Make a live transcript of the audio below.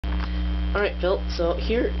Alright, Phil, so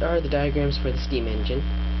here are the diagrams for the steam engine.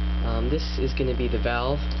 This is going to be the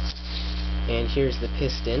valve, and here's the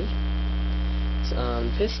piston. So,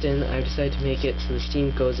 piston, I've decided to make it so the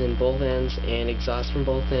steam goes in both ends and exhaust from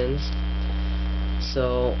both ends.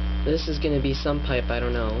 So this is going to be some pipe, I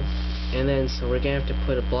don't know. And then, so we're going to have to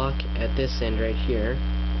put a block at this end right here,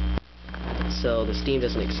 so the steam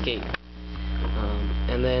doesn't escape.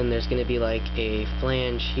 And then there's going to be like a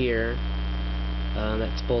flange here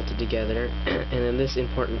that's bolted together, and then this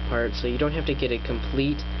important part, so you don't have to get a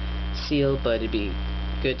complete seal, but it'd be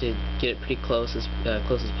good to get it pretty close as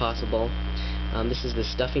possible. This is the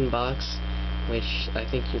stuffing box, which I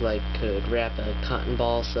think you could wrap a cotton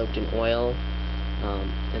ball soaked in oil,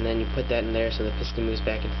 and then you put that in there so the piston moves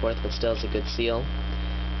back and forth but still has a good seal.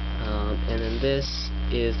 And then this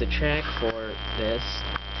is the track for this.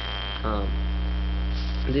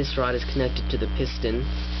 This rod is connected to the piston,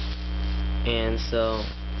 and so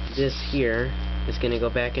this here is going to go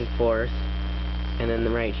back and forth, and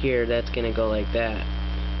then right here, that's going to go like that.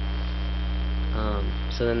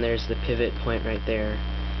 So then there's the pivot point right there,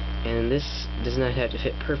 and this does not have to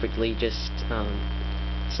fit perfectly, just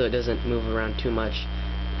so it doesn't move around too much.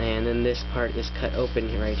 And then this part is cut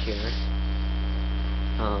open right here,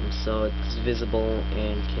 so it's visible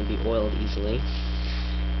and can be oiled easily.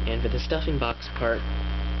 And for the stuffing box part,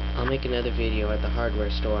 I'll make another video at the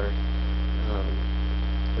hardware store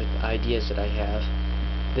with ideas that I have.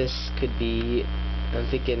 This could be, I'm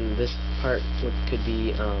thinking this part could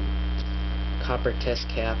be copper test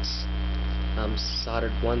caps,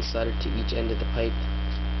 soldered to each end of the pipe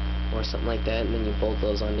or something like that, and then you bolt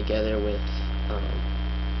those on together with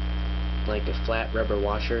like a flat rubber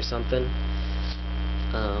washer or something.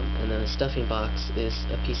 And then the stuffing box is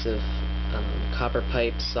a piece of copper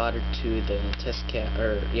pipe soldered to the test cap,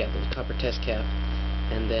 the copper test cap,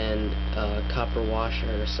 and then a copper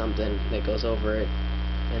washer or something that goes over it,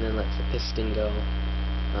 and then lets the piston go.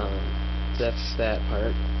 So that's that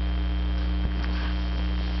part.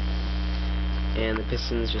 And the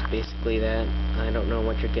piston's just basically that. I don't know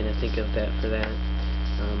what you're going to think of that for that.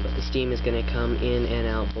 But the steam is going to come in and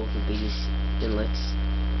out both of these inlets.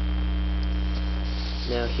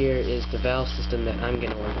 Now here is the valve system that I'm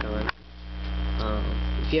going to work on.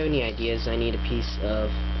 If you have any ideas, I need a piece of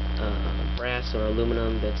brass or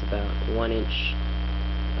aluminum that's about 1 inch,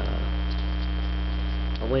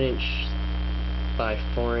 a 1 inch by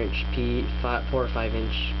 4 inch piece, 4 or 5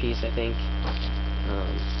 inch piece, I think.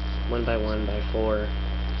 1 by 1 by 4.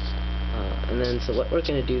 And then, so what we're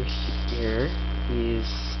going to do here is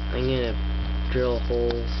I'm going to drill a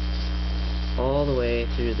hole all the way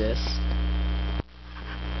through this.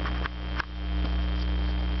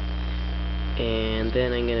 And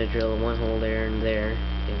then I'm going to drill one hole there and there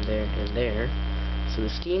and there and there. So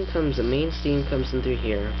the main steam comes in through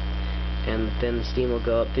here, and then the steam will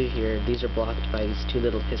go up through here. These are blocked by these two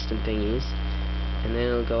little piston thingies, and then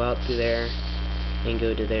it'll go out through there and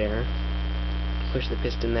go to there. Push the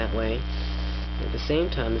piston that way. At the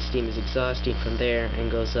same time, the steam is exhausting from there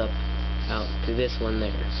and goes up out through this one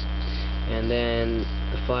there. And then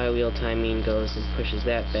the flywheel timing goes and pushes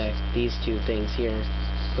that back. These two things here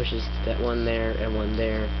pushes that one there and one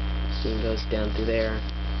there. Steam goes down through there,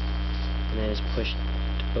 and then is pushes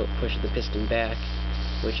the piston back,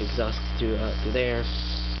 which exhausts through there.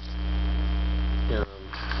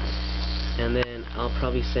 And then I'll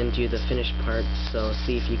probably send you the finished part, so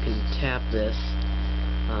see if you can tap this.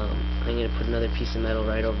 I'm going to put another piece of metal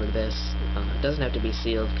right over this. It doesn't have to be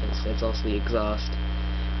sealed because it's also the exhaust.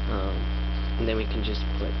 And then we can just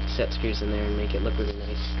put set screws in there and make it look really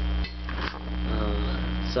nice.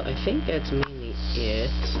 So I think that's mainly it.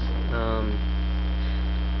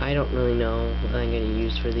 I don't really know what I'm going to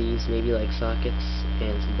use for these. Maybe like sockets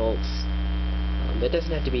and some bolts. It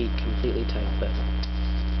doesn't have to be completely tight, but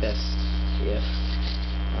best if.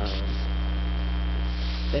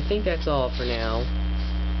 I think that's all for now.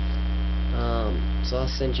 So I'll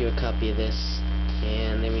send you a copy of this,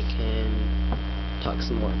 and then we can talk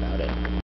some more about it.